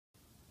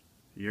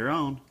Your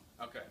own.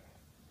 Okay.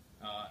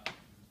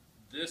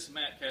 This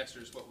mat caster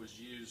is what was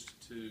used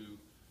to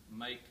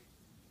make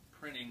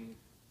printing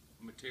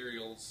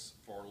materials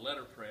for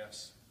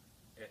letterpress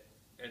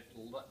at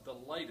the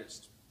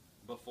latest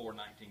before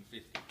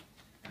 1950.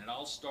 And it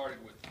all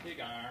started with pig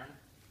iron,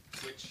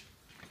 which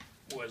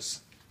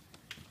was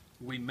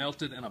we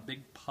melted in a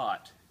big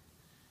pot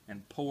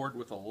and poured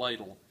with a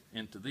ladle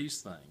into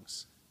these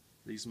things,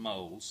 these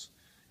molds,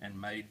 and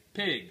made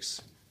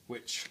pigs,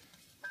 which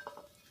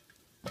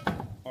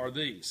are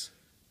these.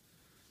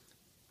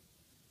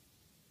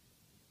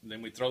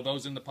 Then we throw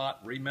those in the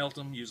pot, remelt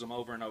them, use them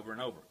over and over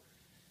and over.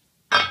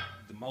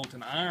 The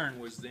molten iron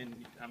was then,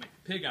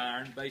 pig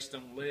iron based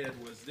on lead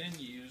was then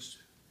used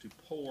to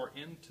pour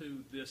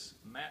into this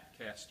mat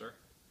caster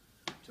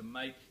to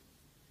make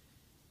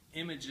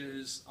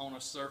images on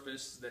a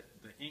surface that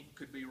the ink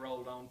could be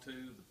rolled onto,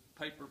 the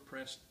paper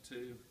pressed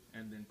to,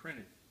 and then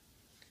printed.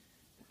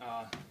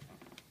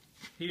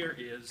 Here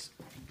is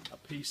a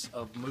piece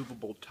of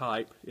movable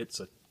type. It's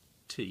a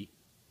T.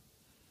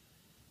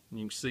 And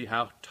you can see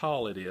how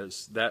tall it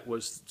is. That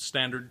was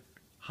standard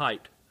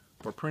height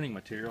for printing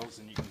materials,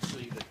 and you can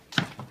see that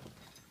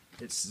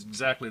it's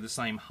exactly the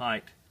same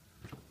height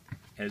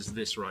as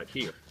this right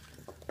here.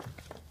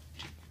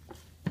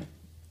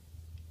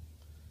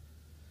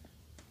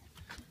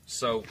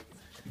 So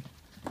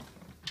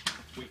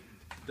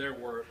there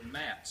were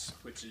mats,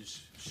 which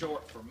is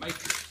short for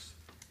matrix.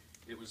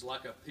 It was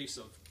like a piece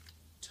of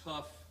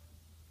tough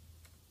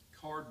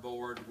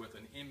cardboard with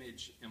an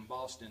image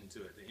embossed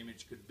into it. The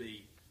image could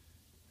be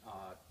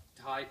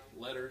type,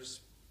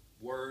 letters,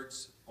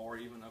 words, or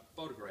even a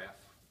photograph,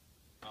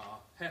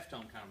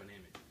 halftone kind of an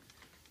image.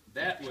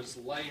 That was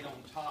laid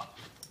on top,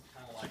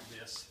 kind of like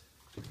this,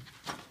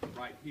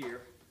 right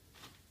here,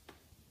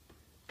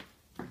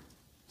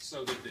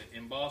 so that the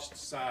embossed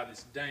side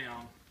is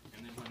down,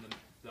 and then when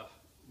the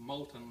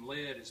molten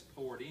lead is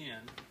poured in,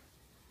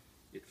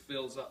 it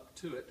fills up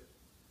to it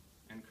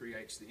and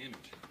creates the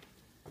image.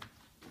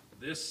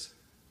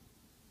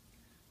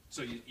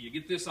 So you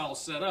get this all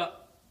set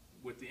up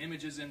with the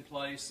images in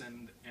place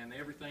and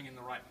everything in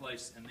the right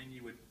place, and then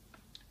you would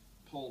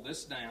pull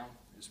this down.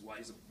 This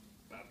weighs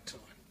about a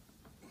ton.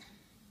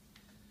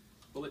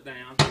 Pull it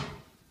down,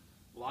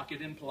 lock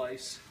it in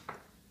place.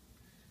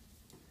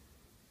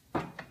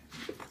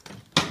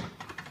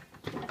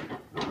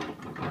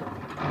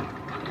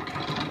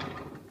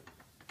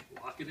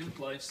 Lock it in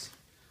place,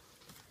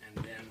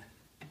 and then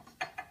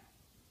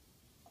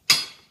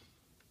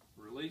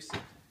release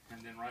it.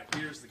 And then right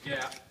here's the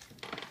gap.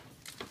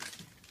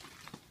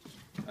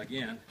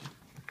 Again,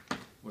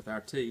 with our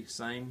T,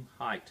 same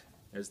height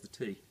as the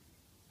T.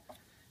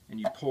 And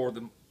you pour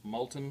the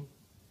molten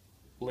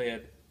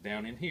lead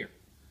down in here.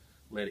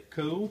 Let it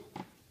cool,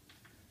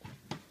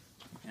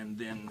 and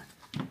then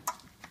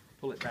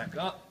pull it back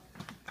up.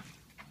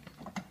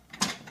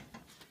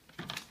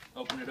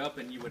 Open it up,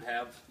 and you would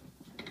have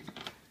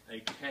a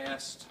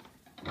cast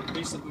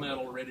piece of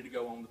metal ready to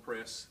go on the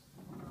press,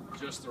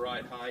 just the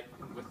right height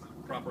with the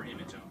proper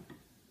image on it.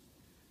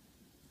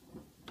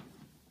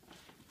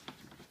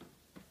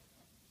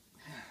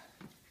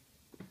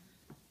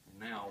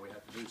 Now all we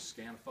have to do is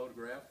scan a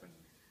photograph and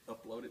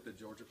upload it to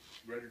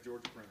Greater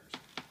Georgia Printers.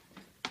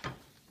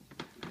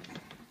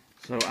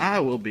 So I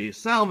will be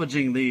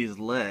salvaging these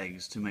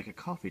legs to make a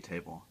coffee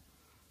table,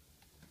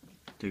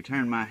 to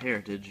turn my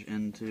heritage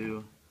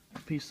into a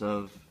piece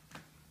of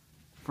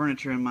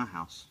furniture in my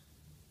house.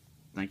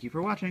 Thank you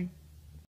for watching.